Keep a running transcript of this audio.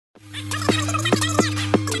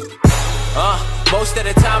Most of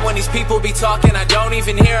the time when these people be talking, I don't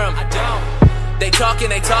even hear them. They talk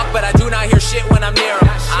and they talk, but I do not hear shit when I'm near them.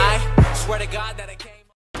 I swear to God that I came.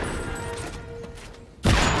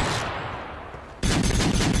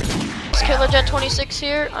 It's KillerJet 26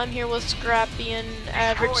 here. I'm here with Scrappy and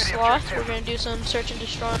Average Sloth. We're gonna do some search and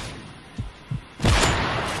destroy.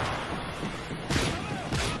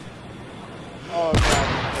 Oh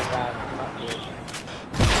god, not good.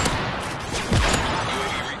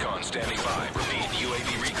 UAV recon standing by. Repeat, UAV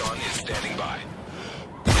recon is standing by.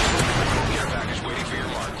 Care package waiting for your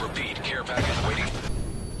mark. Repeat, care package waiting.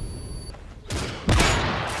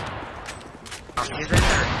 He's in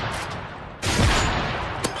there.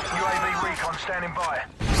 UAV recon standing by.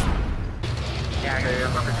 Yeah,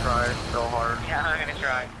 I'm gonna try so hard. Yeah, I'm gonna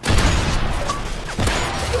try.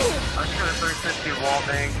 I'm just gonna 350 wall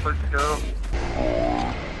bang, let's go.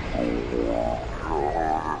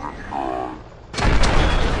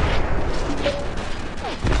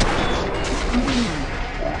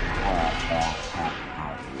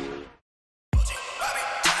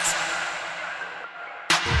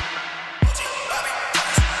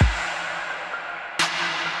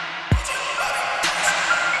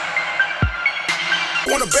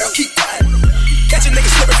 Want a barrel, keep quiet. Catch a nigga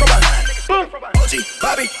slipping from behind. OG,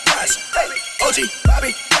 Bobby, Josh. OG,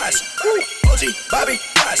 Bobby, Josh. OG, Bobby,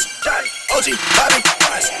 Josh. OG, Bobby,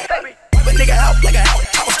 Josh. Wipe a nigga out like a out.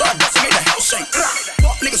 I will start busting, make the house shake.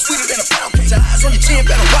 Walk nigga sweeter than a pound cake. Your eyes on your chin,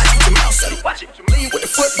 better watch what your mouth say. Lean with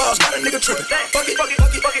the footballs, got a nigga tripping. Bucket,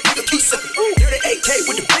 nigga keep sipping. Dirty AK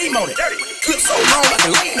with the beam on it. Clip so long, I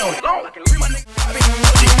can lean on it. Free my nigga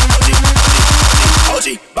Bobby,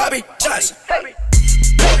 OG, Bobby, Josh.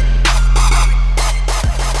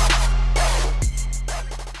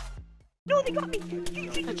 No, they got me!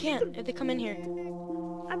 I can't if they come in here.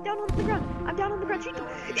 I'm down on the ground. I'm down on the ground.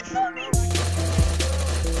 It saw me!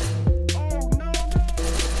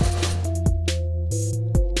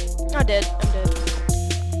 I'm dead. I'm dead.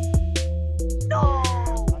 No!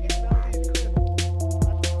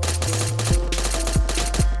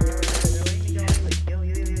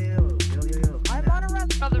 I'm on a run.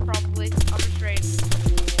 Other probably. I'm restrained.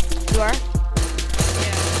 You are?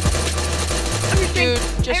 Dude,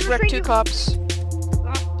 just wrecked 2 cops.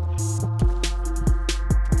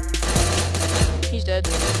 He's dead.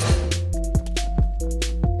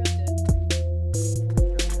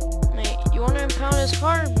 Mate, you wanna impound his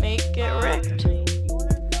car? Mate, get wrecked.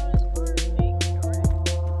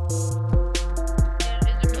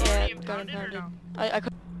 Yeah, got impounded. I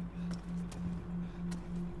could.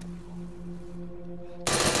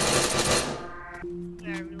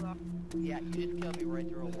 Yeah, you just killed me right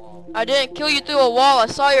through a wall. I didn't kill you through a wall. I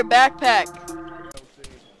saw your backpack. Fucking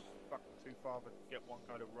too far to get one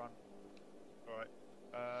kind of run. Alright.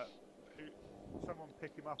 Someone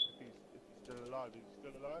pick him up if he's still alive. Is he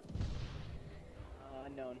still alive?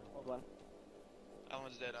 Unknown. Hold on.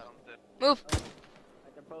 Alan's dead, Alan's dead. Move.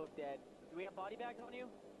 They're both dead. Do we have body bags on you?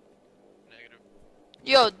 Negative.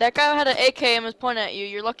 Yo, that guy had an AK and was pointing at you.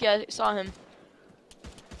 You're lucky I saw him.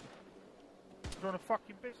 You on a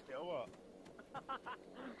fucking biscuit or what?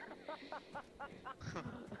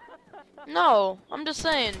 No, I'm just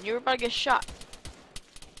saying, you were about to get shot.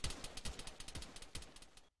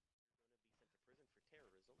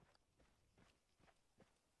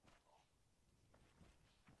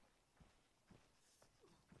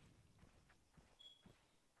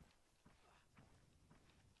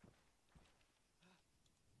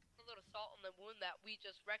 A little salt on the wound that we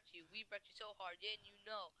just wrecked you. We wrecked you so hard, didn't you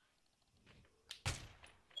know?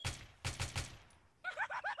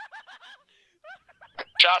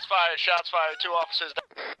 Shots fired, 2 officers down.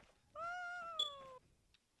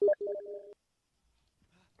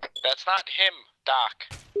 That's not him, Doc.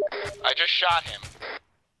 I just shot him.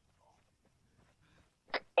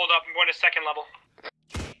 Hold up, I'm going to second level.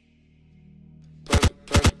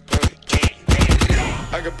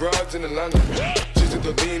 I got broads in Atlanta, just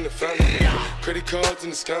to be in the family. Credit cards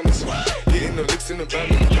in the scammers, hitting the licks in the van.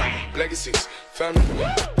 Legacies, family,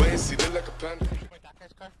 wait and see, look like a panda.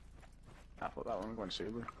 I thought that one was going to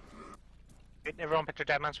shoot me. Everyone put your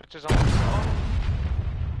dead man switches on.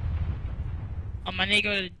 I'm gonna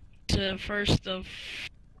go to first of.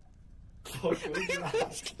 What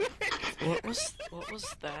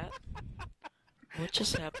was that? What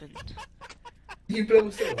just happened? You blow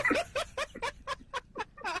us up.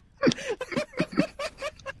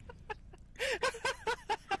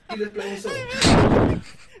 You just blow us up.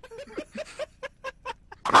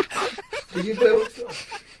 Did you blow us up?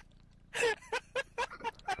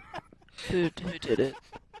 Who did it?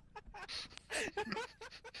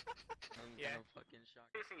 Yeah.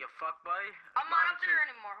 I'm not up there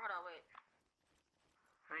anymore. Hold on, wait.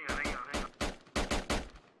 Hang on.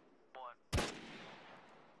 What?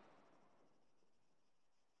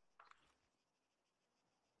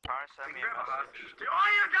 Trying to send me a message. Oh,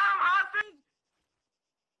 you got him hostage?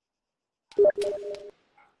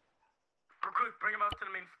 Quick, bring him up to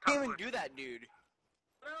the main top. Can't even do that, dude.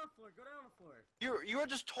 Go down the floor, go down the floor. You were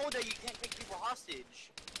just told that you can't take people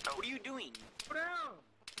hostage. Nope. What are you doing? Go down!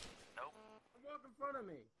 Nope. Walk in front of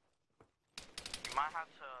me. You might have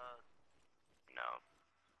to, you know,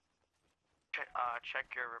 check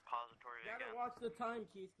your repository again. You gotta watch the time,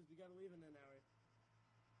 Keith, because we gotta leave in an hour.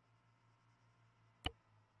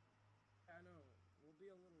 I know. We'll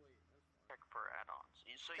be a little late. Check for add-ons.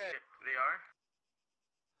 So they are?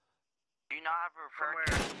 Do you not have a refer?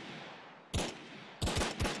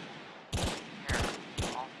 Here,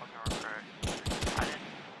 I'll fucking refer it. I didn't.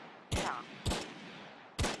 Yeah.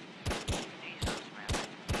 Jesus, man.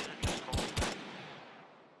 You should've just told me.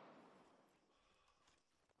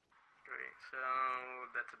 Great, so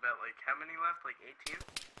that's about like how many left? Like 18?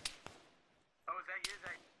 Oh, is that you? Is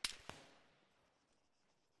that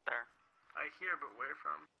there? I hear, but where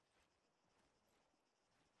from?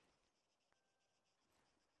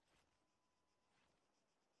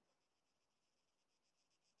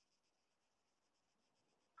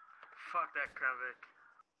 Fuck that Kravik.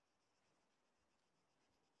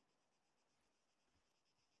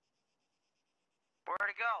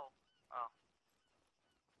 Where'd it go? Oh.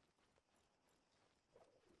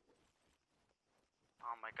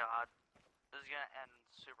 Oh my god. This is gonna end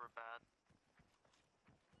super bad.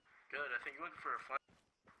 Good, I think you went for a flight.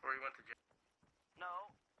 Or you went to jail.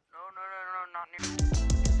 No, not near.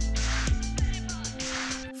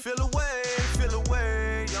 Feel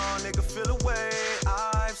away, young nigga, feel away.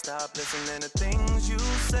 I've stopped listening to things you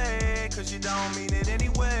say, cause you don't mean it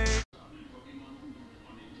anyway.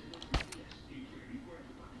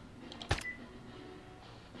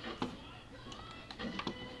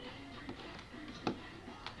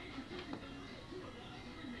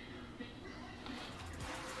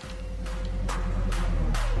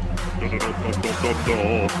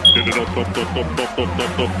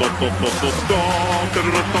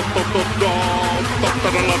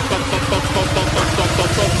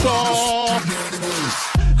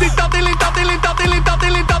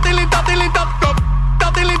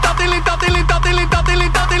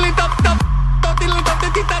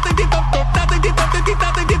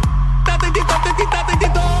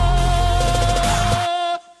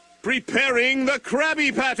 Preparing the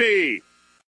Krabby Patty!